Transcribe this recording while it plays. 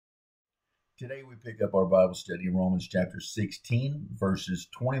Today we pick up our Bible study in Romans chapter 16, verses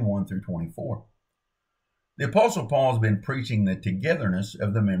 21 through 24. The Apostle Paul has been preaching the togetherness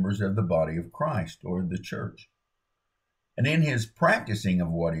of the members of the body of Christ, or the church. And in his practicing of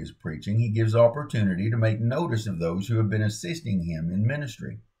what he is preaching, he gives opportunity to make notice of those who have been assisting him in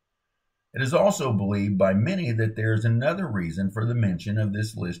ministry. It is also believed by many that there is another reason for the mention of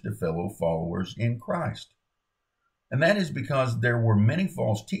this list of fellow followers in Christ. And that is because there were many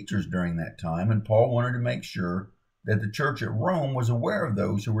false teachers during that time, and Paul wanted to make sure that the church at Rome was aware of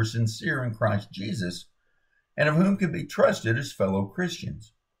those who were sincere in Christ Jesus and of whom could be trusted as fellow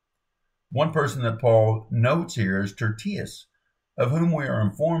Christians. One person that Paul notes here is Tertius, of whom we are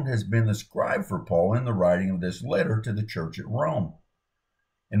informed has been the scribe for Paul in the writing of this letter to the church at Rome.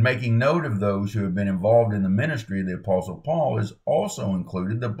 In making note of those who have been involved in the ministry of the Apostle Paul is also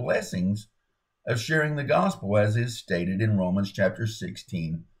included the blessings of sharing the gospel, as is stated in Romans chapter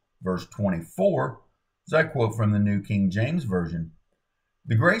 16, verse 24, as I quote from the New King James Version.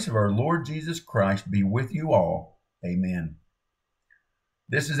 The grace of our Lord Jesus Christ be with you all. Amen.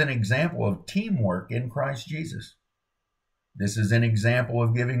 This is an example of teamwork in Christ Jesus. This is an example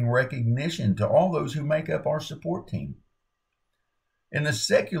of giving recognition to all those who make up our support team. In the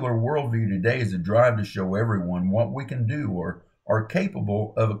secular worldview today is a drive to show everyone what we can do or are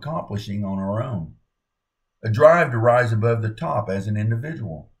capable of accomplishing on our own. A drive to rise above the top as an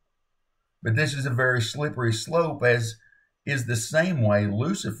individual. But this is a very slippery slope, as is the same way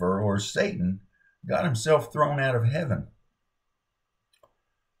Lucifer, or Satan, got himself thrown out of heaven.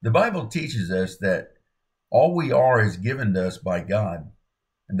 The Bible teaches us that all we are is given to us by God,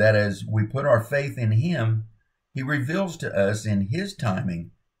 and that as we put our faith in Him, He reveals to us in His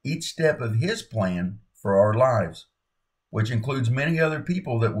timing each step of His plan for our lives, which includes many other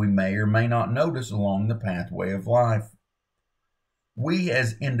people that we may or may not notice along the pathway of life. We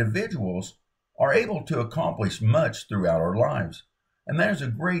as individuals are able to accomplish much throughout our lives, and that is a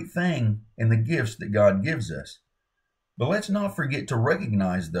great thing in the gifts that God gives us. But let's not forget to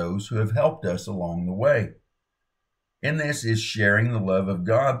recognize those who have helped us along the way. In this is sharing the love of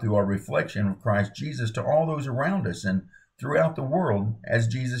God through our reflection of Christ Jesus to all those around us and throughout the world, as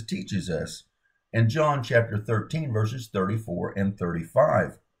Jesus teaches us in John chapter 13, verses 34 and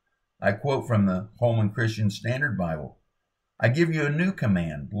 35. I quote from the Holman Christian Standard Bible. I give you a new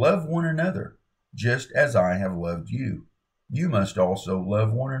command, love one another, just as I have loved you. You must also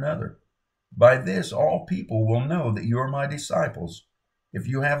love one another. By this all people will know that you are my disciples, if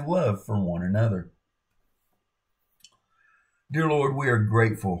you have love for one another. Dear Lord, we are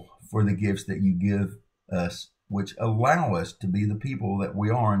grateful for the gifts that you give us, which allow us to be the people that we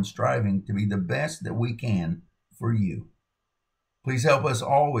are and striving to be the best that we can for you. Please help us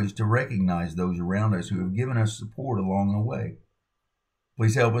always to recognize those around us who have given us support along the way.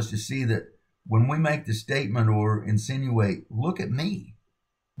 Please help us to see that when we make the statement or insinuate, look at me,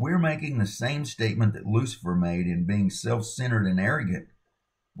 we're making the same statement that Lucifer made in being self-centered and arrogant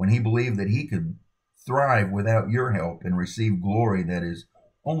when he believed that he could thrive without your help and receive glory that is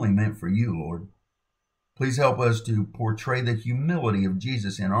only meant for you, Lord. Please help us to portray the humility of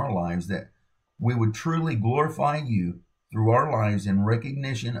Jesus in our lives, that we would truly glorify you through our lives in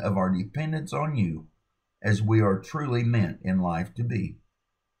recognition of our dependence on you, as we are truly meant in life to be,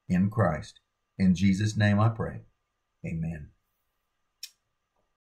 in Christ. In Jesus' name I pray. Amen.